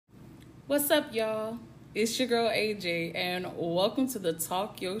What's up, y'all? It's your girl AJ, and welcome to the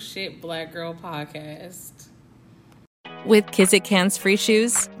Talk Yo Shit Black Girl podcast. With Kizik Hands Free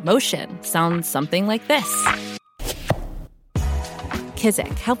Shoes, motion sounds something like this.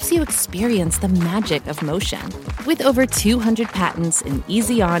 Kizik helps you experience the magic of motion. With over 200 patents and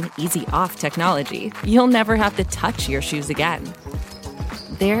easy on, easy off technology, you'll never have to touch your shoes again.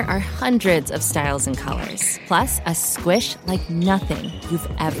 There are hundreds of styles and colors, plus a squish like nothing you've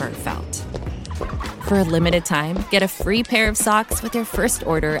ever felt. For a limited time, get a free pair of socks with your first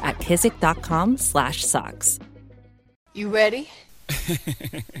order at kizik.com/socks. You ready?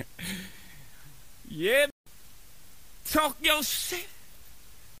 Yeah. Talk your shit.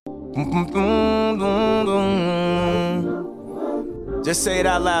 Just say it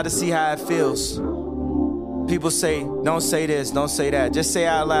out loud to see how it feels. People say, don't say this, don't say that. Just say it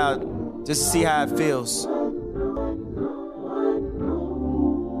out loud, just to see how it feels.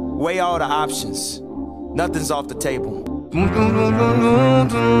 Weigh all the options. Nothing's off the table.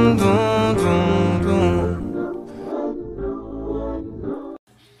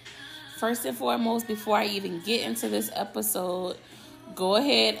 First and foremost, before I even get into this episode, go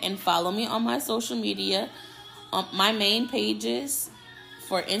ahead and follow me on my social media. My main pages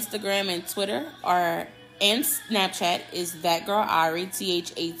for Instagram and Twitter and Snapchat is That Girl Ari,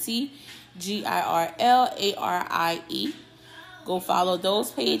 ThatGirlarie. Go follow those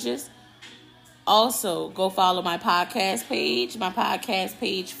pages. Also, go follow my podcast page. My podcast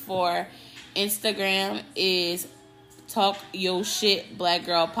page for Instagram is Talk Yo Shit Black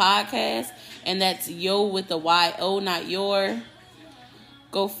Girl Podcast, and that's yo with the Y-O, not your.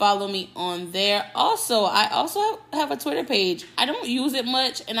 Go follow me on there. Also, I also have a Twitter page. I don't use it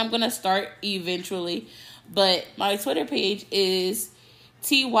much, and I'm going to start eventually, but my Twitter page is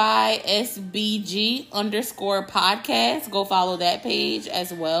TYSBG_podcast. Go follow that page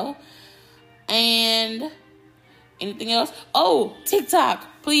as well. And anything else? Oh, TikTok.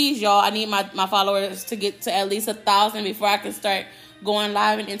 Please, y'all. I need my followers to get to at least 1,000 before I can start going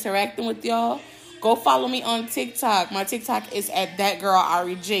live and interacting with y'all. Go follow me on TikTok. My TikTok is at That Girl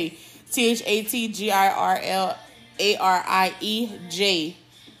Ari J. ThatGirlArieJ.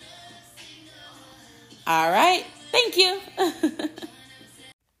 All right. Thank you.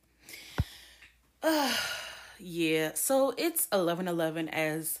 Yeah. So it's 11:11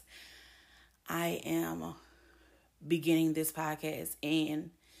 as I am beginning this podcast, and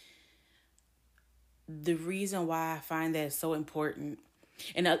the reason why I find that so important,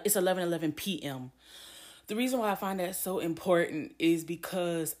 and it's 11:11 p.m. The reason why I find that so important is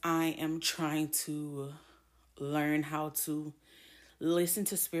because I am trying to learn how to listen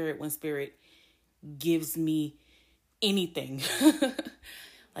to spirit when spirit gives me anything.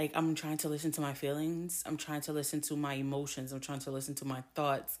 Like, I'm trying to listen to my feelings. I'm trying to listen to my emotions. I'm trying to listen to my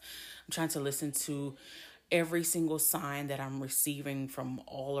thoughts. I'm trying to listen to every single sign that I'm receiving from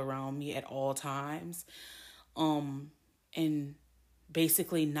all around me at all times. And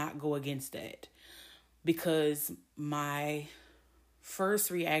basically not go against that. Because my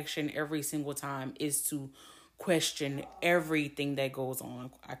first reaction every single time is to question everything that goes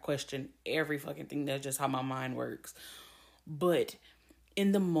on. I question every fucking thing. That's just how my mind works. But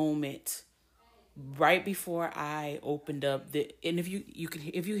in the moment, right before I opened up and if you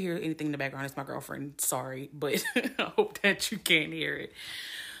hear anything in the background, it's my girlfriend. Sorry, but I hope that you can't hear it.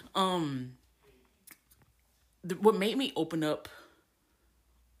 What made me open up,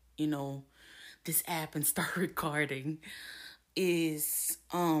 this app and start recording is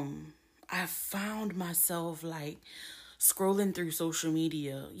I found myself like scrolling through social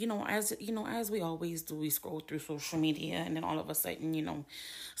media, as we always do. We scroll through social media, and then all of a sudden,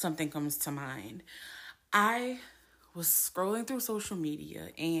 something comes to mind. I was scrolling through social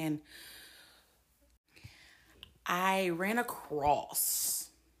media, and I ran across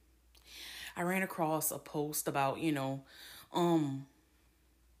a post about,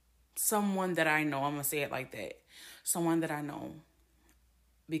 someone that I know. I'm gonna say it like that. Someone that I know,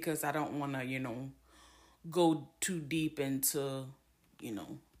 because I don't want to, go too deep into, I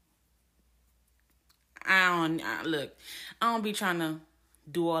don't be trying to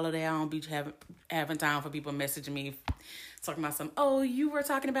do all of that. I don't be having time for people messaging me talking about something. Oh, you were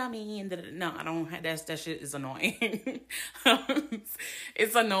talking about me, and no, I don't. That shit is annoying.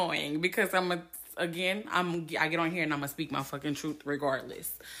 It's annoying because I get on here and I'm gonna speak my fucking truth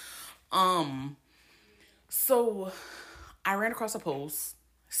regardless. So I ran across a post,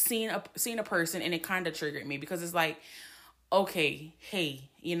 seen a person, and it kind of triggered me because it's like, okay, hey,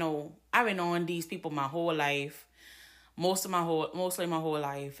 I've been on these people my whole life, mostly my whole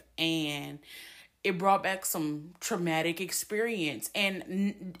life, and it brought back some traumatic experience.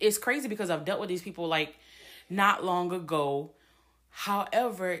 And it's crazy because I've dealt with these people like not long ago.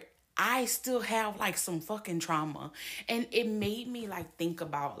 However, I still have like some fucking trauma. And it made me like think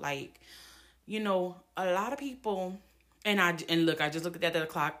about like, you know, a lot of people, and look, I just looked at the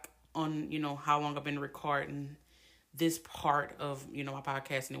clock on, you know, how long I've been recording this part of, you know, my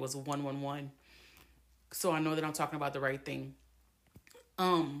podcast, and it was 111. So I know that I'm talking about the right thing.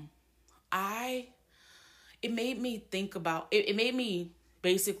 It made me think about, it made me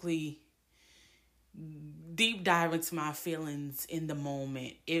basically deep dive into my feelings in the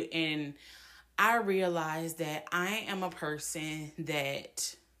moment. And I realized that I am a person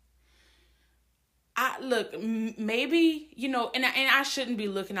that maybe, you know, and I shouldn't be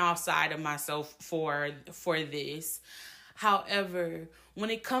looking outside of myself for this. However, when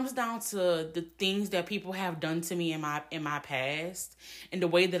it comes down to the things that people have done to me in my past, and the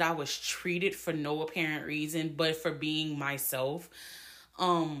way that I was treated for no apparent reason but for being myself,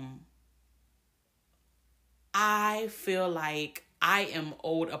 I feel like I am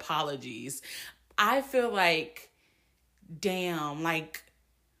owed apologies. I feel like, damn, like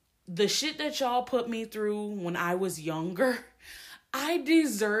the shit that y'all put me through when I was younger, I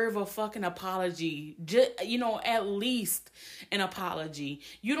deserve a fucking apology. Just, you know, at least an apology.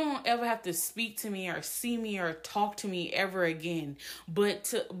 You don't ever have to speak to me or see me or talk to me ever again.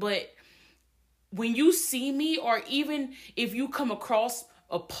 But when you see me, or even if you come across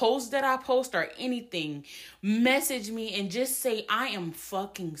a post that I post or anything, message me and just say, I am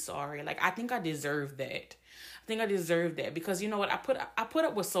fucking sorry. Like, I think I deserve that. Because you know what, I put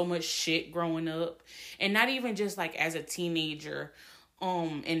up with so much shit growing up, and not even just like as a teenager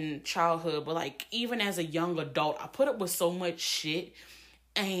in childhood, but like even as a young adult, I put up with so much shit.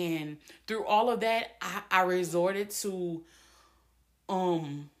 And through all of that, I resorted to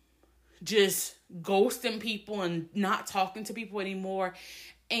just ghosting people and not talking to people anymore.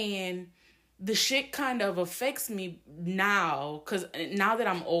 And the shit kind of affects me now, because now that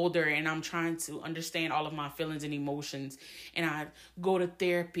I'm older and I'm trying to understand all of my feelings and emotions, and I go to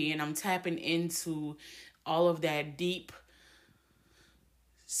therapy and I'm tapping into all of that deep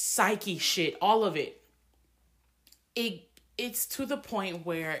psyche shit, all of it, it's to the point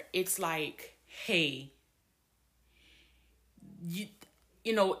where it's like, hey,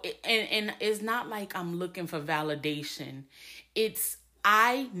 you know, and it's not like I'm looking for validation.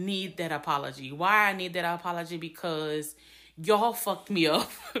 I need that apology. Why I need that apology? Because y'all fucked me up.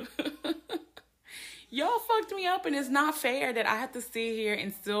 Y'all fucked me up, and it's not fair that I have to sit here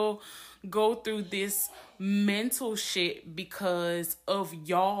and still go through this mental shit because of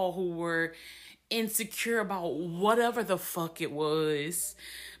y'all who were insecure about whatever the fuck it was.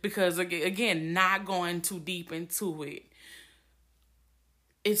 Because again, not going too deep into it,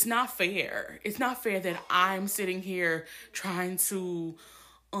 it's not fair. It's not fair that I'm sitting here trying to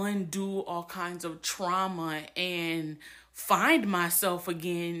undo all kinds of trauma and find myself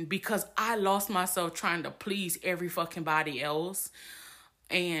again because I lost myself trying to please every fucking body else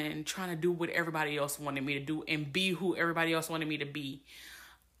and trying to do what everybody else wanted me to do and be who everybody else wanted me to be.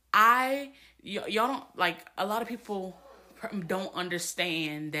 Y'all don't, like, a lot of people don't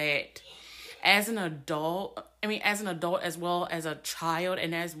understand that as an adult as well as a child,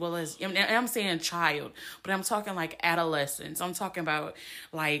 and as well as, and I'm saying child, but I'm talking like adolescence. I'm talking about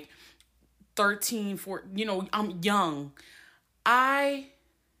like 13, 14, you know, I'm young. I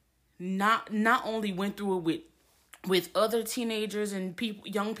not only went through it with other teenagers and people,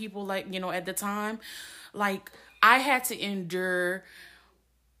 young people, like, you know, at the time, like I had to endure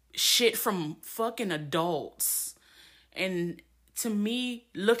shit from fucking adults. And to me,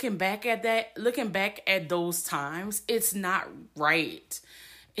 looking back at those times, it's not right.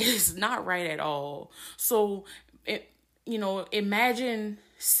 It's not right at all. So, imagine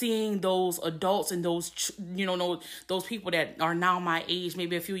seeing those adults and those people that are now my age,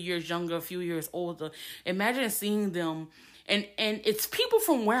 maybe a few years younger, a few years older. Imagine seeing them, and it's people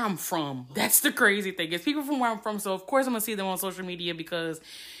from where I'm from. That's the crazy thing. It's people from where I'm from. So of course I'm gonna see them on social media because,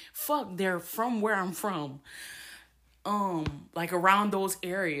 fuck, they're from where I'm from. Like around those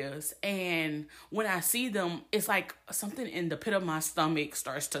areas, and when I see them, it's like something in the pit of my stomach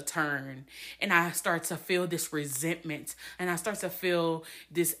starts to turn, and I start to feel this resentment, and I start to feel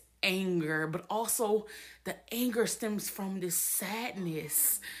this anger, but also the anger stems from this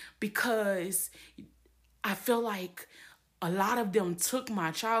sadness because I feel like a lot of them took my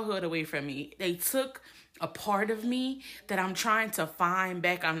childhood away from me. They took a part of me that I'm trying to find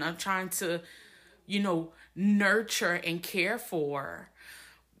back. I'm trying to, nurture and care for.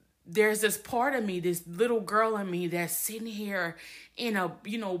 there's this part of me, this little girl in me that's sitting here in a,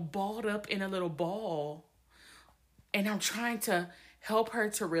 balled up in a little ball. And I'm trying to help her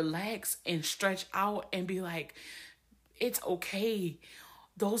to relax and stretch out and be like, it's okay.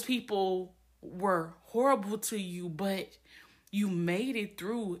 Those people were horrible to you, but you made it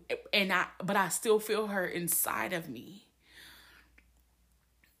through. But I still feel her inside of me.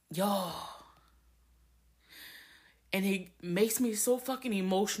 Y'all. And it makes me so fucking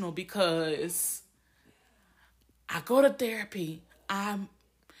emotional because I go to therapy.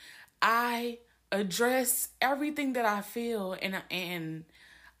 I address everything that I feel, and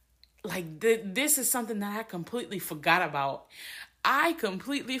like this is something that I completely forgot about. I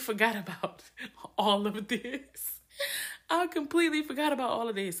completely forgot about all of this. I completely forgot about all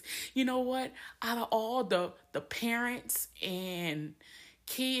of this. You know what? Out of all the parents and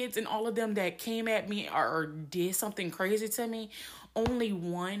kids and all of them that came at me or did something crazy to me, only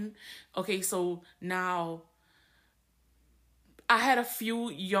one. Okay, so now I had a few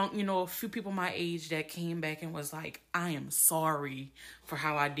a few people my age that came back and was like, I am sorry for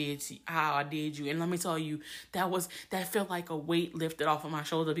how I did you. And let me tell you, that felt like a weight lifted off of my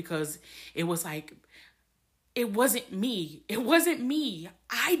shoulder, because it was like, it wasn't me. It wasn't me.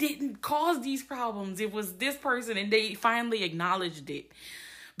 I didn't cause these problems. It was this person, and they finally acknowledged it.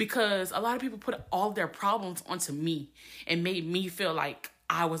 Because a lot of people put all their problems onto me and made me feel like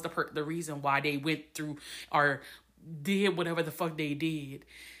I was the reason why they went through or did whatever the fuck they did.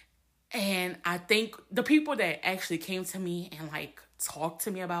 And I think the people that actually came to me and like talked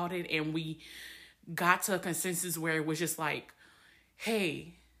to me about it, and we got to a consensus where it was just like,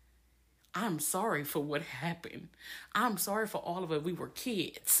 hey, I'm sorry for what happened. I'm sorry for all of it. We were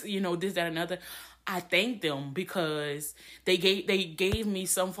kids, this, that, another. I thank them because they gave me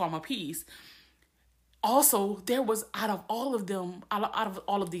some form of peace. Also, there was out of all of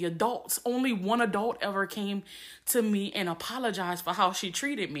the adults, only one adult ever came to me and apologized for how she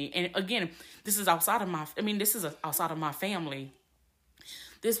treated me. And again, this is outside of my family.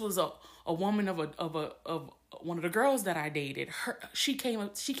 This was a woman of one of the girls that I dated. She came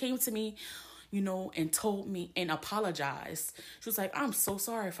to me, and told me and apologized. She was like, I'm so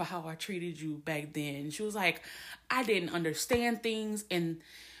sorry for how I treated you back then. She was like, I didn't understand things, and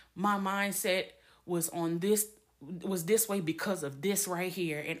my mindset was this way because of this right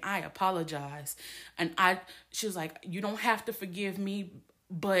here, and I apologize. And she was like, you don't have to forgive me,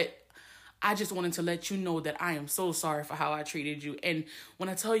 but I just wanted to let you know that I am so sorry for how I treated you. And when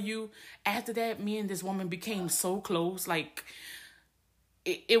I tell you, after that, me and this woman became so close. Like,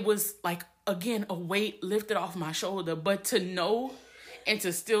 it was like, again, a weight lifted off my shoulder. But to know and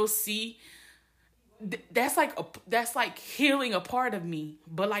to still see, that's like healing a part of me.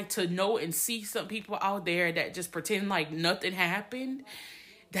 But like, to know and see some people out there that just pretend like nothing happened,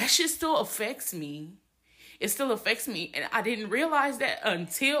 that shit still affects me. It still affects me. And I didn't realize that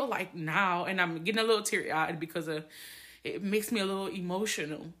until like now. And I'm getting a little teary-eyed because it makes me a little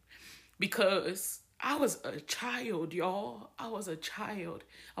emotional. Because I was a child, y'all. I was a child.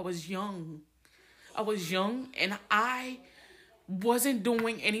 I was young. And I wasn't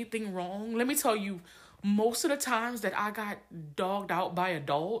doing anything wrong. Let me tell you, most of the times that I got dogged out by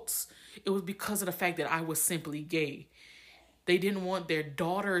adults, it was because of the fact that I was simply gay. They didn't want their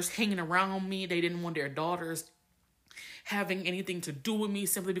daughters hanging around me. They didn't want their daughters having anything to do with me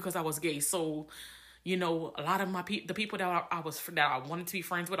simply because I was gay. So, a lot of the people that I wanted to be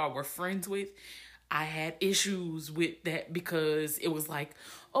friends with or were friends with, I had issues with that because it was like,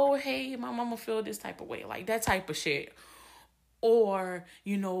 oh, hey, my mama feel this type of way, like that type of shit. Or,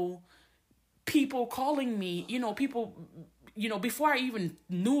 people calling me, before I even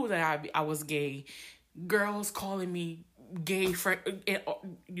knew that I was gay, girls calling me gay friend.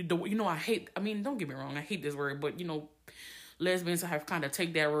 I hate, don't get me wrong, I hate this word, but lesbians have kind of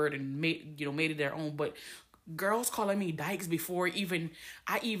take that word and made it their own. But girls calling me dykes before I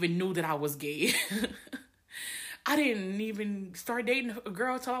even knew that I was gay. I didn't even start dating a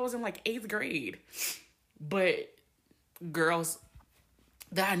girl till I was in like 8th grade. But girls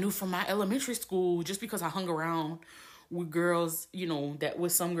that I knew from my elementary school, just because I hung around with girls, that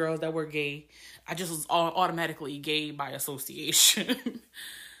with some girls that were gay, I just was automatically gay by association.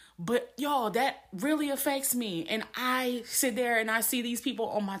 But y'all, that really affects me. And I sit there and I see these people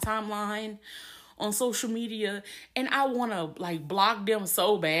on my timeline on social media, and I want to like block them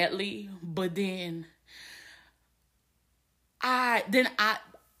so badly. But then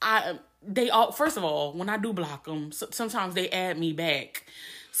they all, first of all, when I do block them, sometimes they add me back.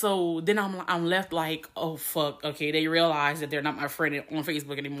 So then I'm left like, oh fuck, okay, they realize that they're not my friend on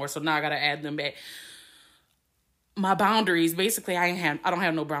Facebook anymore, so now I gotta add them back. my boundaries, basically, I don't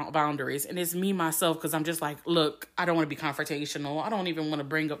have no boundaries. And it's me, myself, because I'm just like, look, I don't want to be confrontational. I don't even want to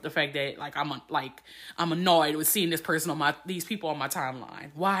bring up the fact that, like, I'm annoyed with seeing these people on my timeline.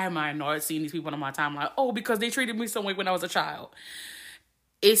 Why am I annoyed seeing these people on my timeline? Oh, because they treated me some way when I was a child.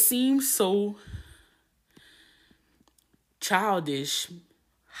 It seems so childish.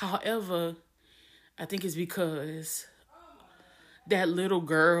 However, I think it's because that little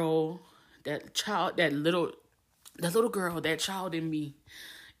girl, that child in me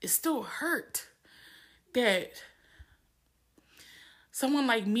is still hurt that someone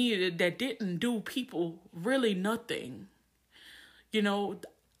like me that didn't do people really nothing. You know,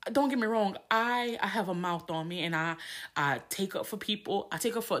 don't get me wrong. I have a mouth on me, and I take up for people. I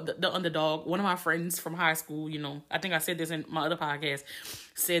take up for the underdog. One of my friends from high school, you know, I think I said this in my other podcast,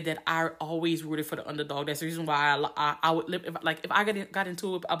 said that I always rooted for the underdog. That's the reason why I would live, if I got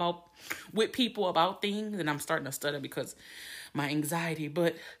into it with people about things, and I'm starting to stutter because my anxiety.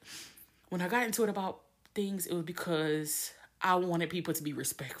 But when I got into it about things, it was because I wanted people to be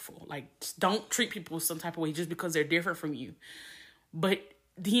respectful. Like, don't treat people some type of way just because they're different from you. But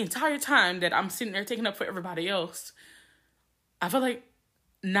the entire time that I'm sitting there taking up for everybody else, I feel like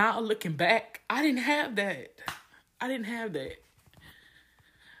now looking back, I didn't have that.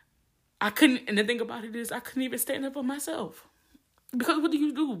 I couldn't, and the thing about it is I couldn't even stand up for myself. Because what do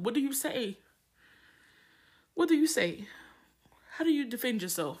you do? What do you say? What do you say? How do you defend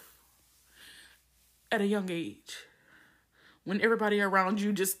yourself at a young age when everybody around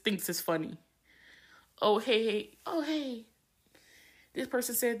you just thinks it's funny? Oh, hey. This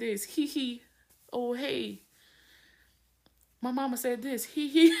person said this. He. Oh, hey. My mama said this.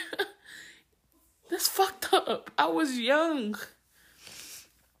 He. That's fucked up. I was young.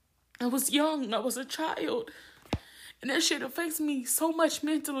 I was a child. And that shit affects me so much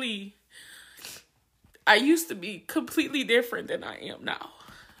mentally. I used to be completely different than I am now.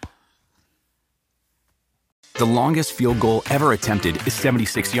 The longest field goal ever attempted is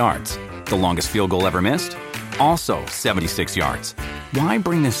 76 yards. The longest field goal ever missed? Also 76 yards. Why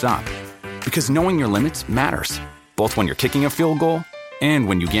bring this up? Because knowing your limits matters, both when you're kicking a field goal and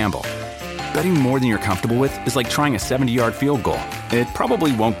when you gamble. Betting more than you're comfortable with is like trying a 70-yard field goal. It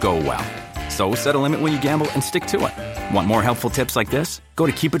probably won't go well. So set a limit when you gamble and stick to it. Want more helpful tips like this? Go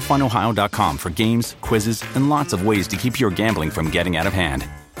to keepitfunohio.com for games, quizzes, and lots of ways to keep your gambling from getting out of hand.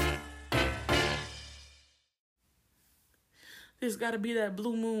 There's got to be that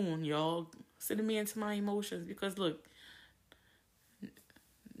blue moon, y'all, sending me into my emotions. Because, look,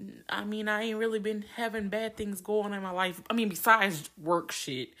 I mean, I ain't really been having bad things going on in my life. I mean, besides work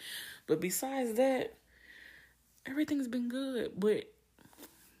shit. But besides that, everything's been good. But,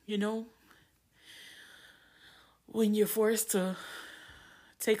 you know, when you're forced to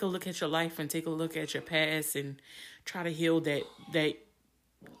take a look at your life and take a look at your past and try to heal that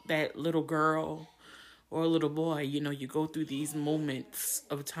little girl or a little boy, you know, you go through these moments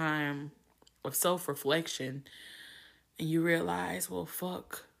of time of self-reflection and you realize, well,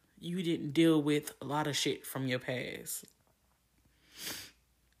 fuck, you didn't deal with a lot of shit from your past.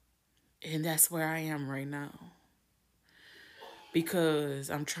 And that's where I am right now. Because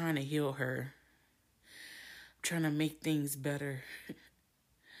I'm trying to heal her. I'm trying to make things better.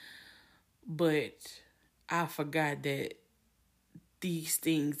 But I forgot that these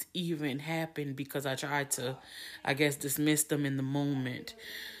things even happened because I tried to, I guess, dismiss them in the moment.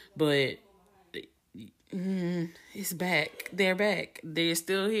 But it's back. They're back. They're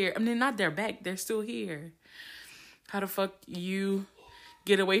still here. I mean, not they're back. They're still here. How the fuck you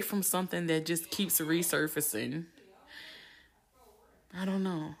get away from something that just keeps resurfacing? I don't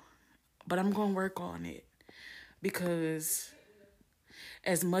know. But I'm going to work on it. Because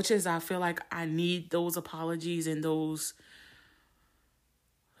as much as I feel like I need those apologies and those...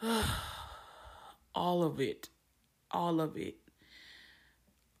 all of it. I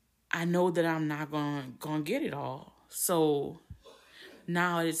know that I'm not gonna get it all. So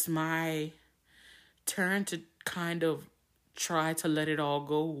now it's my turn to kind of try to let it all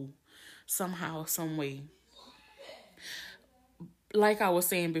go somehow, some way. Like I was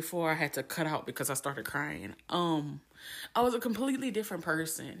saying before, I had to cut out because I started crying. I was a completely different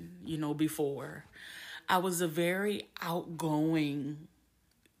person, you know, before. I was a very outgoing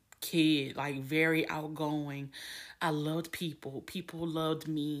kid, like very outgoing. I loved people. People loved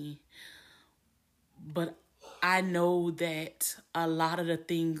me. But I know that a lot of the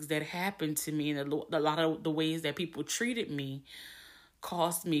things that happened to me and a lot of the ways that people treated me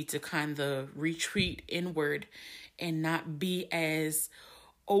caused me to kind of retreat inward and not be as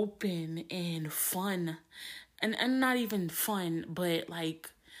open and fun. And not even fun, but like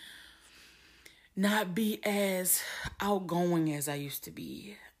not be as outgoing as I used to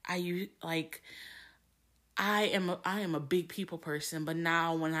be. I am a big people person, but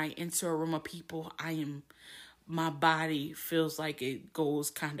now when I enter a room of people, my body feels like it goes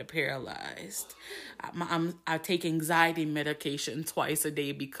kind of paralyzed. I take anxiety medication twice a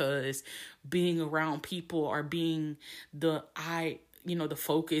day because being around people or being the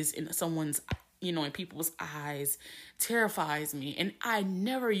focus in someone's, in people's eyes terrifies me. And I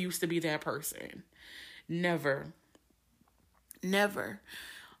never used to be that person. Never.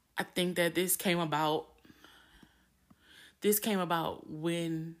 I think that this came about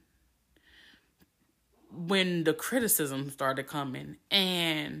when the criticism started coming.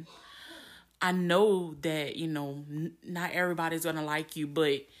 And I know that, not everybody's going to like you,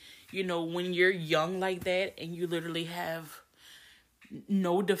 but, when you're young like that and you literally have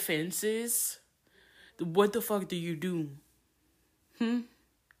no defenses, what the fuck do you do?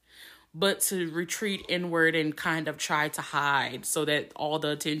 But to retreat inward and kind of try to hide so that all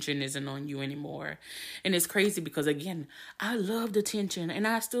the attention isn't on you anymore. And it's crazy because, again, I loved attention and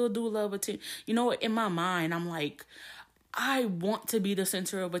I still do love attention. In my mind, I'm like, I want to be the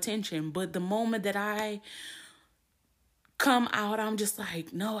center of attention. But the moment that I come out, I'm just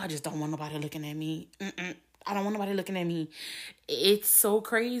like, no, I just don't want nobody looking at me. I don't want nobody looking at me. It's so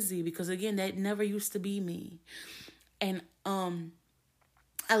crazy because, again, that never used to be me. And,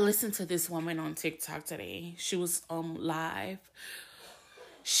 I listened to this woman on TikTok today. She was live.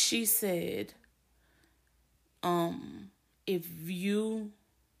 She said, if you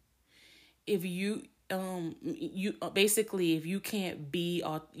can't be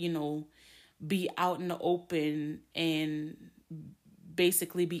be out in the open and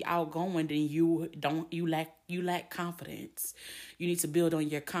basically be outgoing, then you lack confidence. You need to build on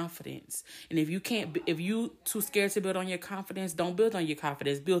your confidence. And if you too scared to build on your confidence, don't build on your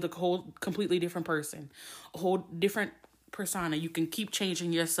confidence. Build a whole completely different person, a whole different persona. You can keep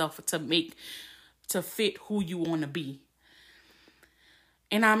changing yourself to fit who you want to be.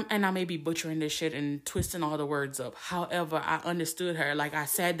 And I may be butchering this shit and twisting all the words up. However, I understood her. Like, I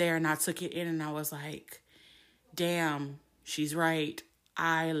sat there and I took it in and I was like, damn, she's right.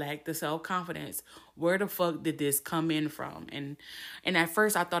 I lack the self-confidence. Where the fuck did this come in from? And at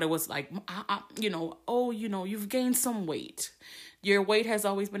first I thought it was like, you've gained some weight. Your weight has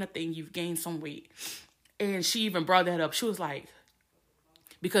always been a thing. You've gained some weight. And she even brought that up. She was like,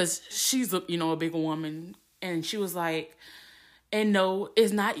 because she's a bigger woman. And she was like, and no,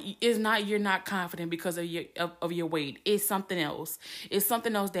 it's not you're not confident because of your weight. It's something else. It's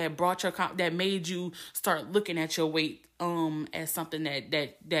something else that brought that made you start looking at your weight as something that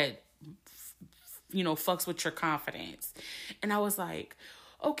fucks with your confidence. And I was like,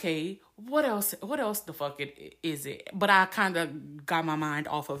 okay, what else the fuck is it? But I kind of got my mind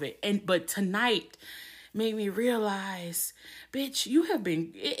off of it. But tonight made me realize, bitch, you have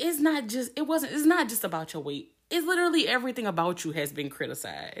been, it's not just about your weight. It's literally everything about you has been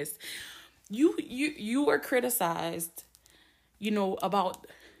criticized. You were criticized, about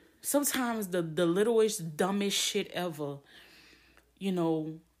sometimes the littlest, dumbest shit ever.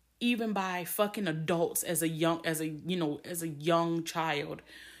 Even by fucking adults as a young child.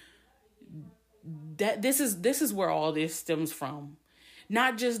 That this is where all this stems from.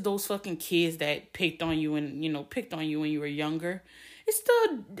 Not just those fucking kids that picked on you when you were younger.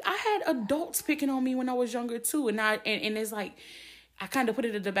 I had adults picking on me when I was younger too. And it's like, I kind of put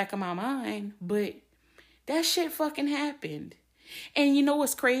it at the back of my mind, but that shit fucking happened. And you know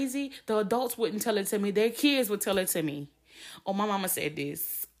what's crazy? The adults wouldn't tell it to me. Their kids would tell it to me. Oh, my mama said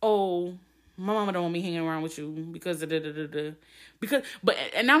this. Oh, my mama don't want me hanging around with you because of da-da-da-da.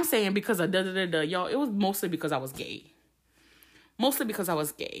 And I'm saying because of da-da-da-da. Y'all, it was mostly because I was gay.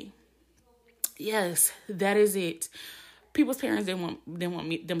 Yes, that is it. People's parents didn't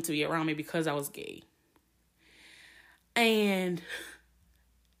want them to be around me because I was gay. And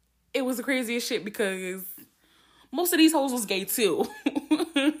it was the craziest shit because most of these hoes was gay too.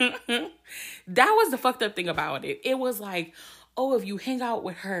 That was the fucked up thing about it. It was like, oh, if you hang out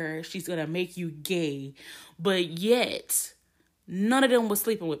with her, she's gonna make you gay. But yet, none of them was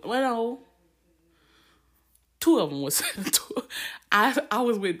sleeping with. Well, no, two of them was. I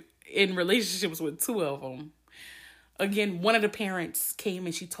was in relationships with two of them. Again, one of the parents came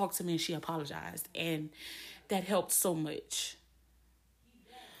and she talked to me and she apologized. And that helped so much.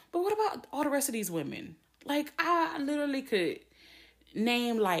 But what about all the rest of these women? Like, I literally could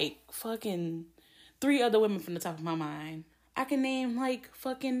name like fucking 3 other women from the top of my mind. I can name like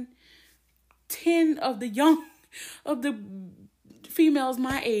fucking 10 of the females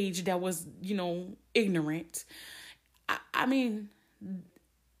my age that was, ignorant. I mean,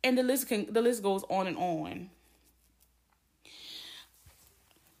 And the list goes on and on.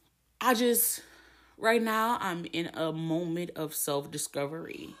 Right now, I'm in a moment of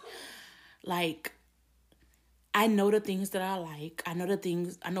self-discovery. Like, I know the things that I like. I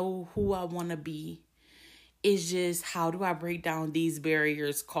know who I want to be. It's just, how do I break down these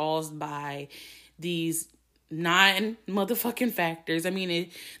barriers caused by these non-motherfucking factors? I mean,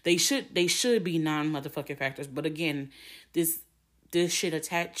 they should be non-motherfucking factors. But again, this shit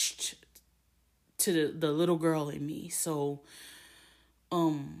attached to the little girl in me. So,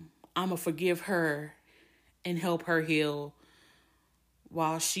 I'ma forgive her and help her heal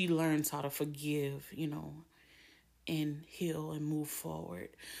while she learns how to forgive, and heal and move forward.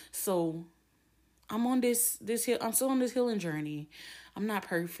 So I'm on this I'm still on this healing journey. I'm not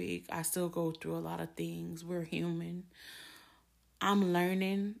perfect. I still go through a lot of things. We're human. I'm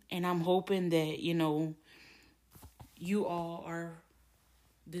learning, and I'm hoping that, you all are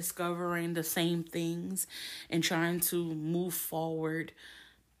discovering the same things and trying to move forward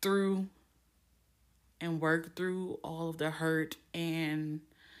through and work through all of the hurt and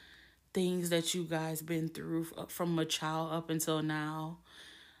things that you guys been through from a child up until now.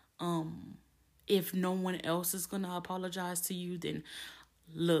 If no one else is gonna apologize to you, then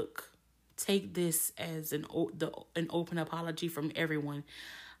look, take this as an open apology from everyone.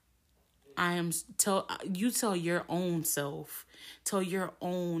 Tell your own self, tell your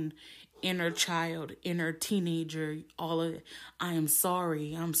own inner child, inner teenager, all of it. I am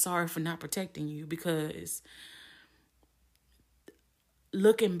sorry. I'm sorry for not protecting you, because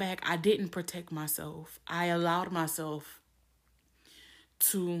looking back, I didn't protect myself. I allowed myself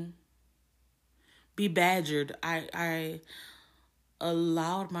to be badgered. I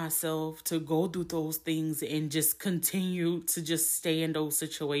allowed myself to go through those things and just continue to just stay in those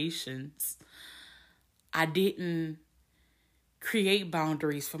situations. I didn't create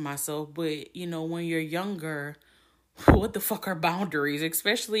boundaries for myself, but when you're younger, what the fuck are boundaries?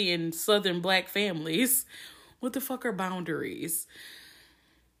 Especially in Southern Black families, what the fuck are boundaries?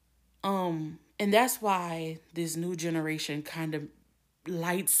 And that's why this new generation kind of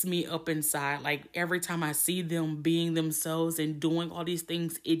lights me up inside. Like, every time I see them being themselves and doing all these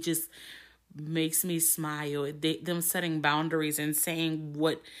things, it just makes me smile. Them setting boundaries and saying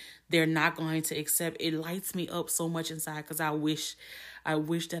what they're not going to accept, it lights me up so much inside, because I wish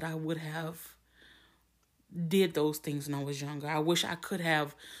that I would have did those things when I was younger. I wish I could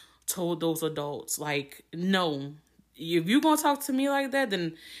have told those adults, like, no, if you gonna talk to me like that,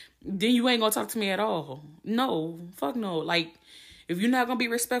 then you ain't gonna talk to me at all. No, fuck no. Like, if you're not gonna be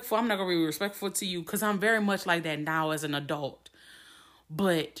respectful, I'm not gonna be respectful to you, because I'm very much like that now as an adult.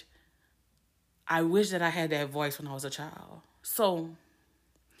 But I wish that I had that voice when I was a child. So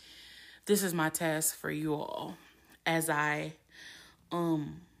this is my task for you all as I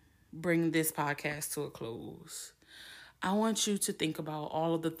bring this podcast to a close. I want you to think about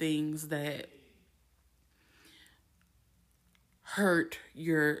all of the things that hurt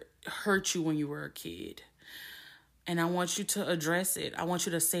you when you were a kid. And I want you to address it. I want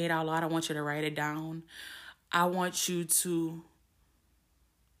you to say it out loud. I want you to write it down. I want you to,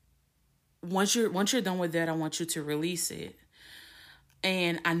 once you're done with that, I want you to release it.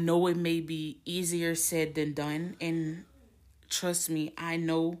 And I know it may be easier said than done. And trust me, I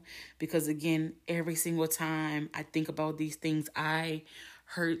know, because again, every single time I think about these things, I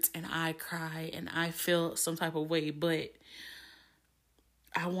hurt and I cry and I feel some type of way. But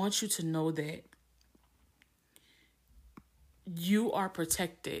I want you to know that you are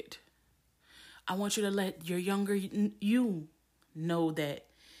protected. I want you to let your younger you know that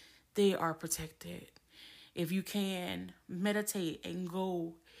they are protected. If you can, meditate and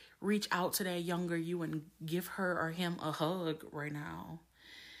go reach out to that younger you and give her or him a hug right now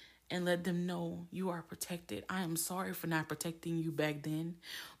and let them know you are protected. I am sorry for not protecting you back then,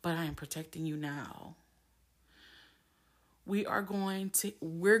 but I am protecting you now. We're going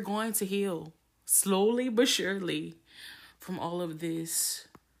to heal slowly but surely from all of this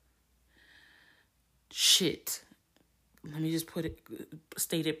shit. Let me just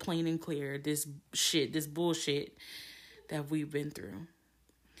state it plain and clear. This bullshit that we've been through.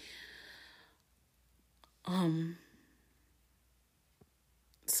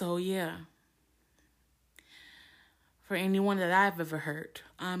 So yeah. For anyone that I've ever hurt,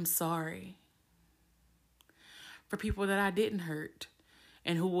 I'm sorry. For people that I didn't hurt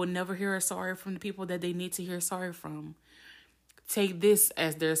and who will never hear a sorry from the people that they need to hear sorry from, take this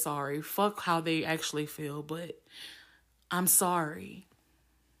as their sorry. Fuck how they actually feel, but I'm sorry.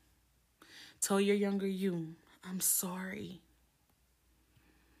 Tell your younger you, I'm sorry.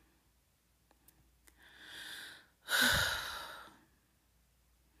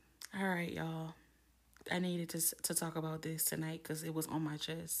 All right, y'all. I needed to talk about this tonight because it was on my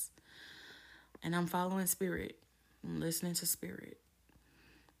chest. And I'm following spirit. I'm listening to spirit.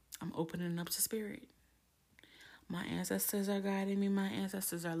 I'm opening up to spirit. My ancestors are guiding me. My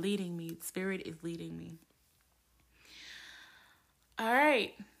ancestors are leading me. Spirit is leading me. All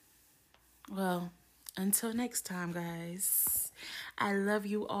right. Well, until next time, guys. I love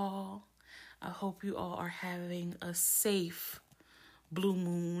you all. I hope you all are having a safe blue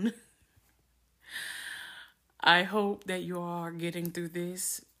moon. I hope that you all are getting through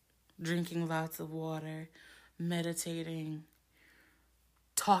this, drinking lots of water, meditating,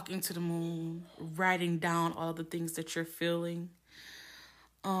 talking to the moon, writing down all the things that you're feeling.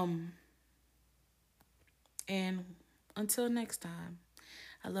 And until next time,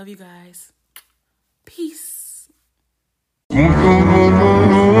 I love you guys. Peace.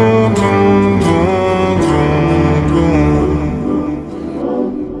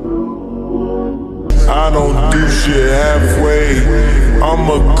 I don't do shit halfway.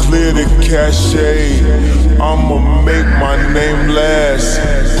 I'ma clear the cachet. I'ma make my name last.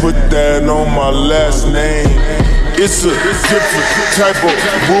 Put that on my last name. It's a different type of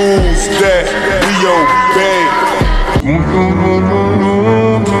rules that we obey.